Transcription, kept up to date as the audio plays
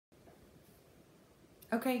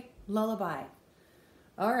Okay, Lullaby.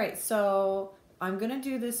 All right, so I'm gonna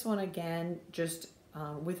do this one again, just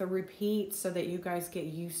with a repeat so that you guys get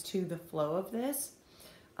used to the flow of this.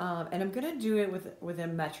 And I'm gonna do it with a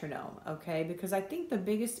metronome, okay? Because I think the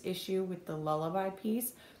biggest issue with the lullaby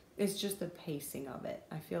piece is just the pacing of it.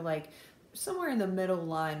 I feel like somewhere in the middle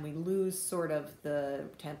line we lose sort of the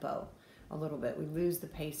tempo a little bit. We lose the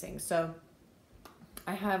pacing. So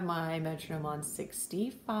I have my metronome on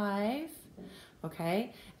 65,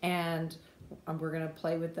 okay? And we're gonna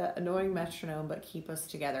play with the annoying metronome, but keep us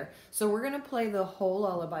together. So we're gonna play the whole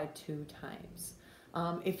lullaby 2 times.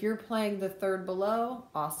 If you're playing the third below,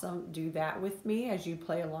 awesome, do that with me as you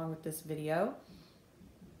play along with this video.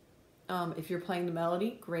 If you're playing the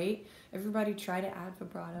melody, great. Everybody try to add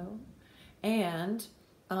vibrato. And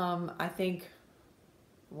I think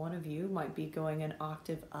one of you might be going an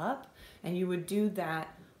octave up, and you would do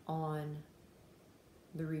that on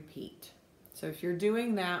the repeat. So if you're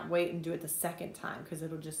doing that, wait and do it the second time because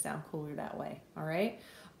it'll just sound cooler that way. All right?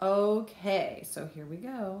 Okay, so here we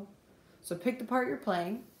go. So pick the part you're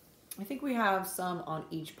playing. I think we have some on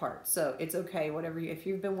each part, so it's okay. Whatever if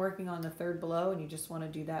you've been working on the third below and you just want to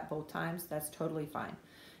do that both times, that's totally fine.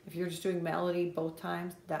 If you're just doing melody both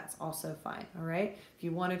times, that's also fine. All right. If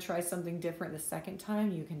you want to try something different the second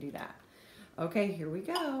time, you can do that. Okay, here we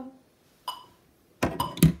go.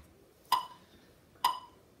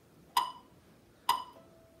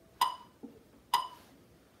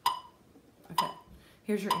 Okay,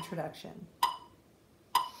 here's your introduction.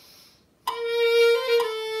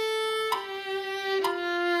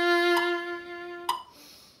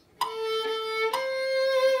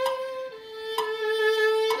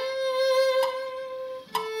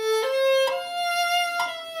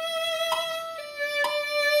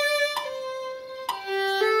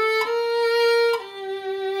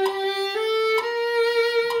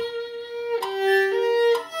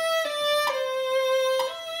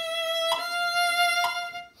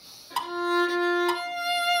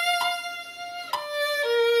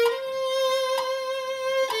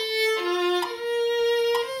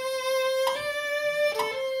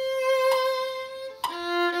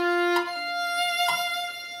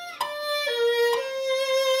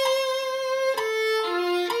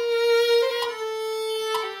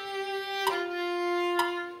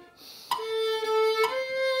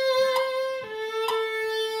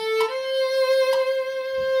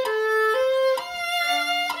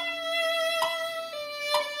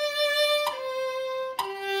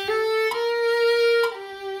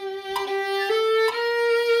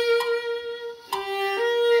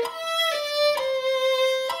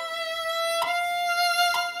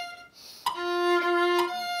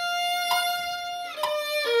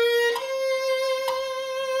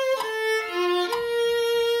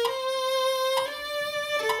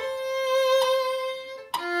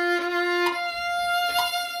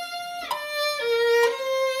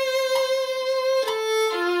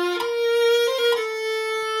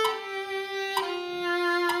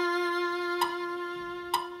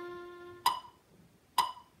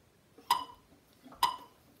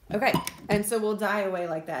 Okay, and so we'll die away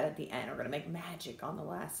like that at the end. We're going to make magic on the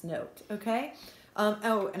last note, okay?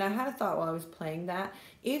 Oh, and I had a thought while I was playing that.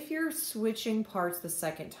 If you're switching parts the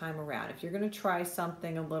second time around, if you're going to try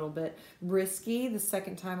something a little bit risky the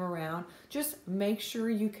second time around, just make sure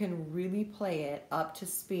you can really play it up to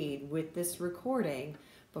speed with this recording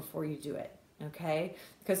before you do it, okay?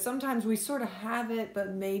 Because sometimes we sort of have it,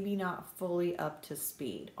 but maybe not fully up to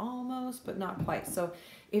speed. Almost, but not quite. So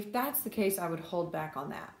if that's the case, I would hold back on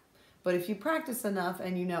that. But if you practice enough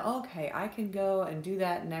and you know, okay, I can go and do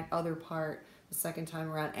that other part the second time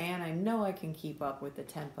around, and I know I can keep up with the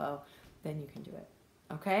tempo, then you can do it,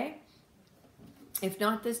 okay? If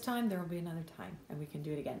not this time, there will be another time, and we can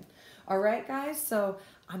do it again. All right, guys, so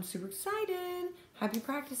I'm super excited. Happy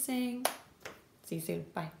practicing. See you soon.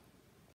 Bye.